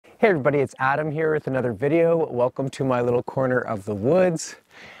Hey everybody, it's Adam here with another video. Welcome to my little corner of the woods.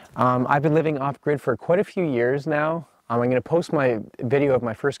 I've been living off-grid for quite a few years now. I'm going to post my video of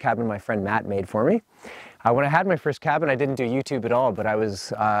my first cabin my friend Matt made for me. When I had my first cabin, I didn't do YouTube at all, but I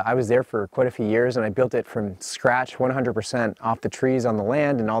was there for quite a few years, and I built it from scratch, 100% off the trees on the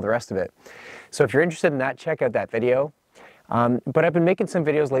land and all the rest of it. So if you're interested in that, check out that video. But I've been making some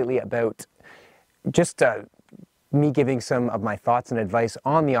videos lately about just me giving some of my thoughts and advice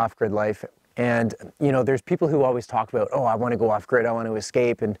on the off-grid life. And you know, there's people who always talk about, oh, I want to go off-grid, I want to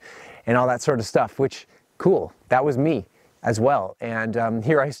escape, and all that sort of stuff, which, cool, that was me as well. And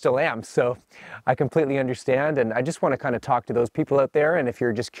here I still am, so I completely understand, and I just want to kind of talk to those people out there, and if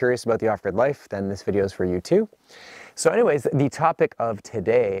you're just curious about the off-grid life, then this video is for you too. So anyways, the topic of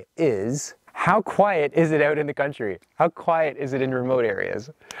today is, how quiet is it out in the country? How quiet is it in remote areas?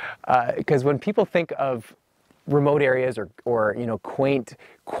 Because when people think of remote areas or you know, quaint,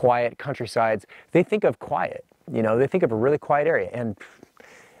 quiet countrysides, they think of quiet. You know, they think of a really quiet area, and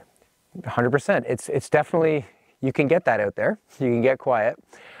 100%, it's definitely, you can get that out there. You can get quiet,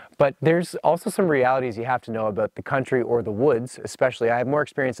 but there's also some realities you have to know about the country or the woods, especially. I have more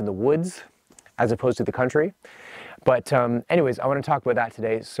experience in the woods as opposed to the country. But anyways, I want to talk about that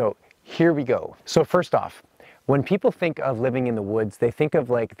today. So here we go. So first off, when people think of living in the woods, they think of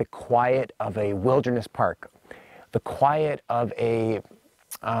like the quiet of a wilderness park, the quiet of a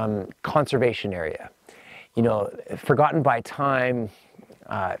conservation area. You know, forgotten by time,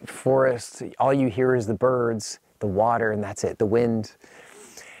 forests, all you hear is the birds, the water, and that's it, the wind.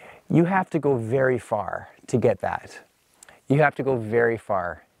 You have to go very far to get that. You have to go very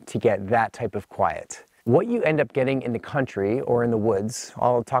far to get that type of quiet. What you end up getting in the country or in the woods,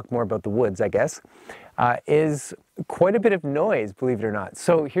 I'll talk more about the woods, I guess, is quite a bit of noise, believe it or not.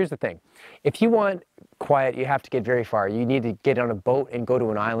 So here's the thing. If you want quiet, you have to get very far. You need to get on a boat and go to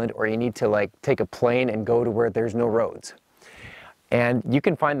an island, or you need to like take a plane and go to where there's no roads. And you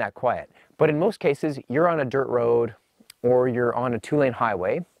can find that quiet. But in most cases, you're on a dirt road, or you're on a two-lane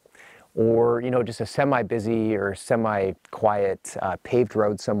highway, or you know, just a semi-busy or semi-quiet paved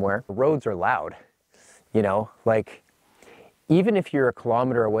road somewhere. Roads are loud. You know, like, even if you're a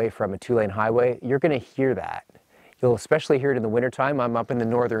kilometer away from a two-lane highway, you're going to hear that. You'll especially hear it in the wintertime. I'm up in the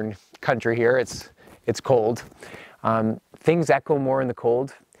northern country here. It's cold. Things echo more in the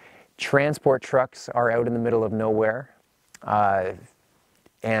cold. Transport trucks are out in the middle of nowhere.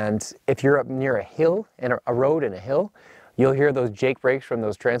 And if you're up near a hill, and a road and a hill, you'll hear those Jake brakes from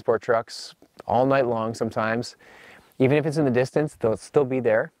those transport trucks all night long sometimes. Even if it's in the distance, they'll still be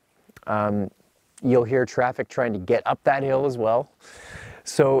there. You'll hear traffic trying to get up that hill as well.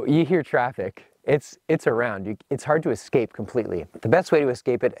 So you hear traffic, it's around. It's hard to escape completely. The best way to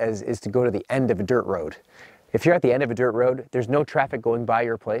escape it is to go to the end of a dirt road. If you're at the end of a dirt road, there's no traffic going by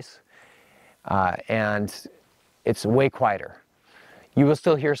your place, and it's way quieter. You will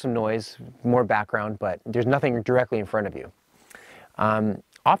still hear some noise, more background, but there's nothing directly in front of you.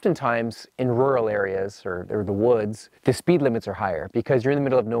 Oftentimes in rural areas or the woods, the speed limits are higher because you're in the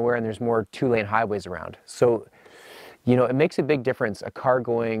middle of nowhere and there's more two-lane highways around. So, you know, it makes a big difference, a car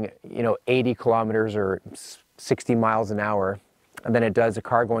going, you know, 80 kilometers or 60 miles an hour than it does a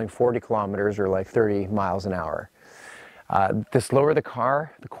car going 40 kilometers or like 30 miles an hour. The slower the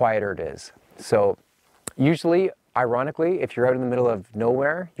car, the quieter it is. So usually, ironically, if you're out in the middle of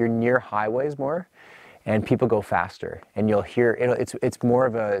nowhere, you're near highways more, and people go faster, and you'll hear it. It's more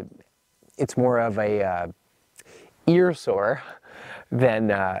of a ear sore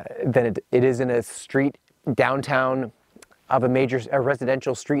than it is in a street downtown of a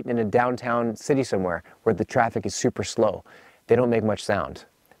residential street in a downtown city somewhere where the traffic is super slow. They don't make much sound,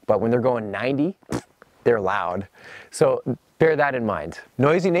 but when they're going 90, they're loud. So bear that in mind.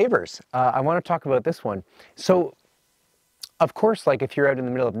 Noisy neighbors. I want to talk about this one. So, of course, like if you're out in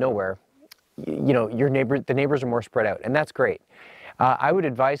the middle of nowhere, you know, the neighbors are more spread out, and that's great. I would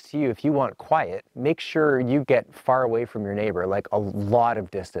advise to you, if you want quiet, make sure you get far away from your neighbor, like a lot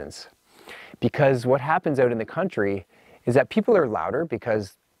of distance. Because what happens out in the country is that people are louder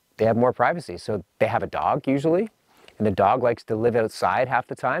because they have more privacy. So they have a dog usually, and the dog likes to live outside half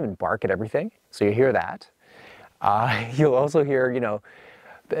the time and bark at everything. So you hear that. You'll also hear, you know,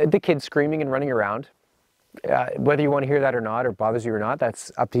 the kids screaming and running around. Whether you want to hear that or not, or bothers you or not,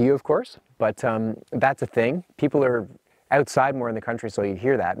 that's up to you, of course. But that's a thing. People are outside more in the country, so you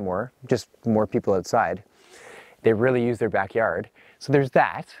hear that more. Just more people outside. They really use their backyard. So there's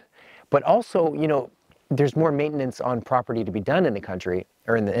that. But also, you know, there's more maintenance on property to be done in the country,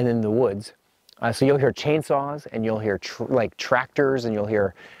 or in the woods. So you'll hear chainsaws, and you'll hear like tractors, and you'll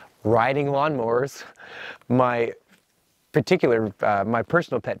hear riding lawnmowers. My my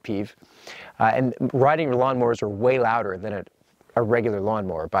personal pet peeve. And riding lawnmowers are way louder than a regular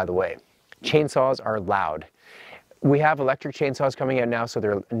lawnmower, by the way. Chainsaws are loud. We have electric chainsaws coming out now, so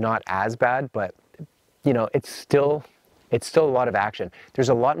they're not as bad, but you know, it's still a lot of action. There's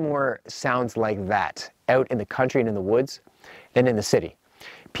a lot more sounds like that out in the country and in the woods than in the city.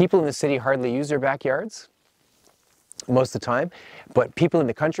 People in the city hardly use their backyards most of the time, but people in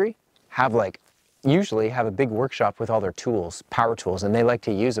the country usually have a big workshop with all their tools, power tools, and they like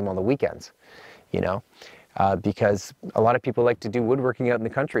to use them on the weekends, you know, because a lot of people like to do woodworking out in the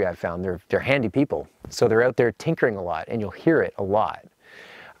country. I've found they're handy people, so they're out there tinkering a lot, and you'll hear it a lot.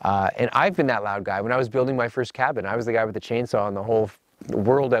 And I've been that loud guy. When I was building my first cabin, I was the guy with the chainsaw, and the whole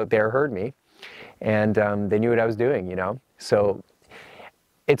world out there heard me, and they knew what I was doing, you know. So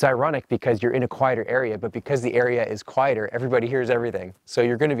it's ironic because you're in a quieter area, but because the area is quieter, everybody hears everything. So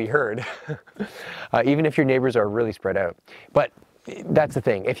you're going to be heard, even if your neighbors are really spread out. But that's the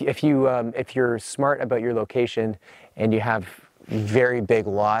thing. If you're smart about your location and you have very big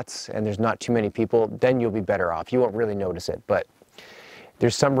lots and there's not too many people, then you'll be better off. You won't really notice it. But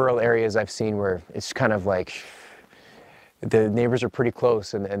there's some rural areas I've seen where it's kind of like the neighbors are pretty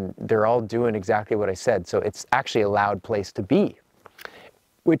close and they're all doing exactly what I said. So it's actually a loud place to be,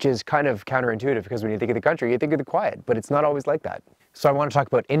 which is kind of counterintuitive because when you think of the country, you think of the quiet, but it's not always like that. So I want to talk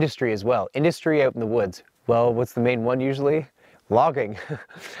about industry as well. Industry out in the woods. Well, what's the main one usually? Logging.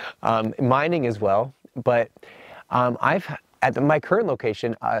 Mining as well. But at my current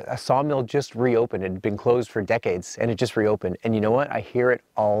location, a sawmill just reopened. It had been closed for decades and it just reopened. And you know what? I hear it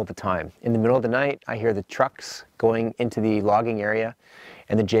all the time. In the middle of the night, I hear the trucks going into the logging area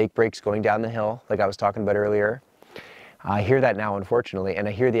and the Jake brakes going down the hill, like I was talking about earlier. I hear that now, unfortunately, and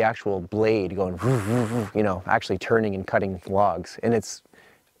I hear the actual blade going, you know, actually turning and cutting logs. And it's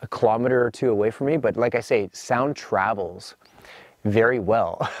a kilometer or two away from me, but like I say, sound travels very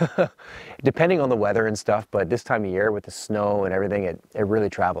well, depending on the weather and stuff, but this time of year with the snow and everything, it really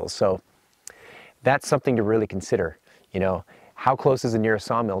travels. So that's something to really consider, you know, how close is the nearest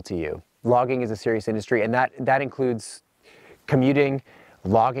sawmill to you? Logging is a serious industry, and that includes commuting,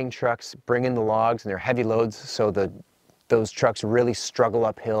 logging trucks, bring in the logs, and they're heavy loads, so those trucks really struggle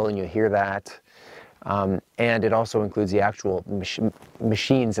uphill and you hear that. And it also includes the actual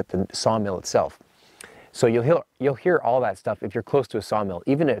machines at the sawmill itself. So you'll hear all that stuff if you're close to a sawmill,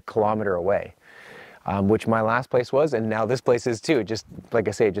 even a kilometer away, which my last place was, and now this place is too. Just like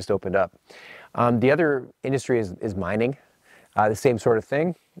I say, it just opened up. The other industry is mining, the same sort of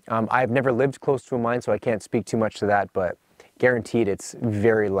thing. I've never lived close to a mine, so I can't speak too much to that, but guaranteed it's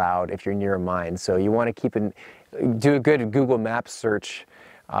very loud if you're near a mine. So you want to do a good Google Maps search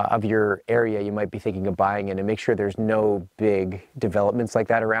of your area you might be thinking of buying in, and make sure there's no big developments like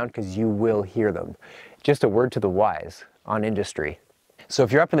that around, because you will hear them. Just a word to the wise on industry. So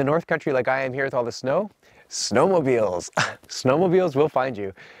if you're up in the North Country like I am here with all the snow, snowmobiles. Snowmobiles will find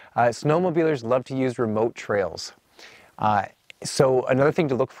you. Snowmobilers love to use remote trails. So another thing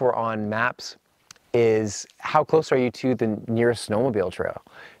to look for on maps is how close are you to the nearest snowmobile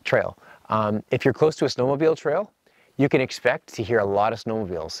trail. If you're close to a snowmobile trail, you can expect to hear a lot of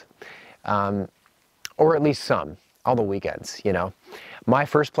snowmobiles, or at least some, on the weekends, you know. My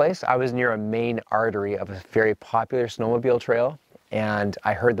first place, I was near a main artery of a very popular snowmobile trail, and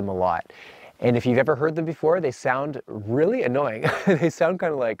I heard them a lot. And if you've ever heard them before, they sound really annoying. They sound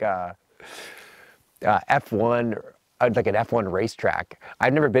kind of like F1, like an F1 racetrack.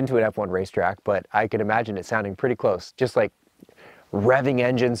 I've never been to an F1 racetrack, but I can imagine it sounding pretty close, just like revving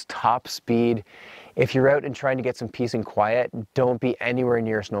engines, top speed. If you're out and trying to get some peace and quiet, don't be anywhere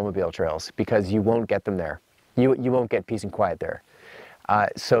near snowmobile trails, because you won't get them there. You won't get peace and quiet there.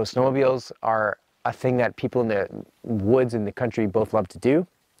 So snowmobiles are a thing that people in the woods and the country both love to do.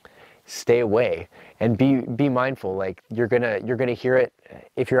 Stay away and be mindful. Like you're gonna hear it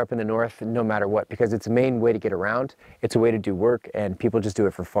if you're up in the north, no matter what, because it's a main way to get around. It's a way to do work, and people just do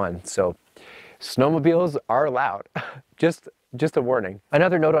it for fun. So snowmobiles are allowed. Just a warning.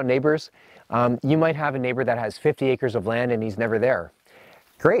 Another note on neighbors. You might have a neighbor that has 50 acres of land and he's never there.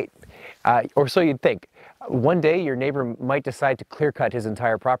 Great. Or so you'd think. One day your neighbor might decide to clear cut his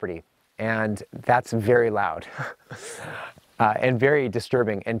entire property, and that's very loud and very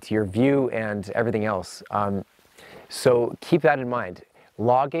disturbing, and to your view and everything else. So keep that in mind.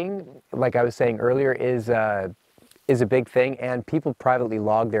 Logging, like I was saying earlier, is a big thing, and people privately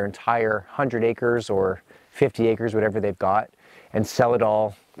log their entire 100 acres or 50 acres, whatever they've got, and sell it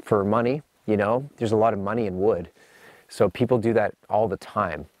all for money. You know, there's a lot of money in wood. So people do that all the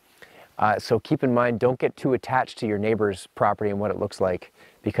time. So keep in mind, don't get too attached to your neighbor's property and what it looks like,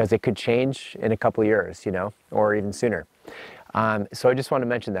 because it could change in a couple of years, you know, or even sooner. So I just want to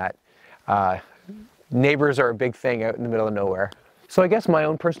mention that. Neighbors are a big thing out in the middle of nowhere. So I guess my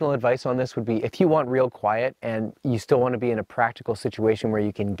own personal advice on this would be, if you want real quiet and you still want to be in a practical situation where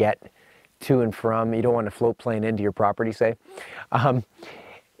you can get to and from, you don't want to float plane into your property, say,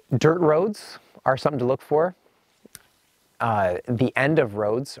 dirt roads are something to look for. The end of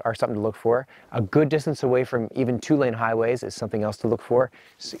roads are something to look for. A good distance away from even two-lane highways is something else to look for.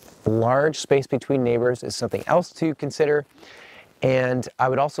 Large space between neighbors is something else to consider. And I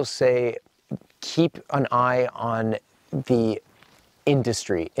would also say, keep an eye on the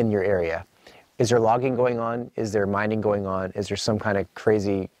industry in your area. Is there logging going on? Is there mining going on? Is there some kind of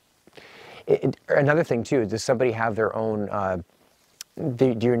crazy... Another thing too, does somebody have their own...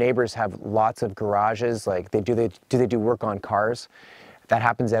 do your neighbors have lots of garages? Like, do they do work on cars? That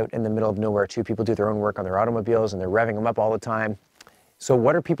happens out in the middle of nowhere too. People do their own work on their automobiles and they're revving them up all the time. So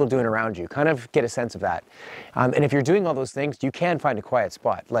what are people doing around you? Kind of get a sense of that. And if you're doing all those things, you can find a quiet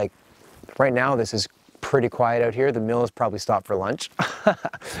spot. Like right now, this is pretty quiet out here. The mill is probably stopped for lunch.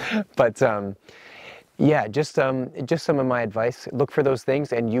 But yeah, just some of my advice. Look for those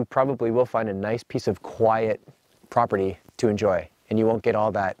things and you probably will find a nice piece of quiet property to enjoy. And you won't get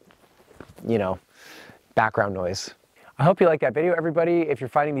all that, you know, background noise. I hope you like that video, everybody. If you're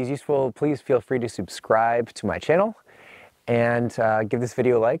finding these useful, please feel free to subscribe to my channel and give this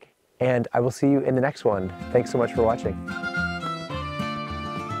video a like. And I will see you in the next one. Thanks so much for watching.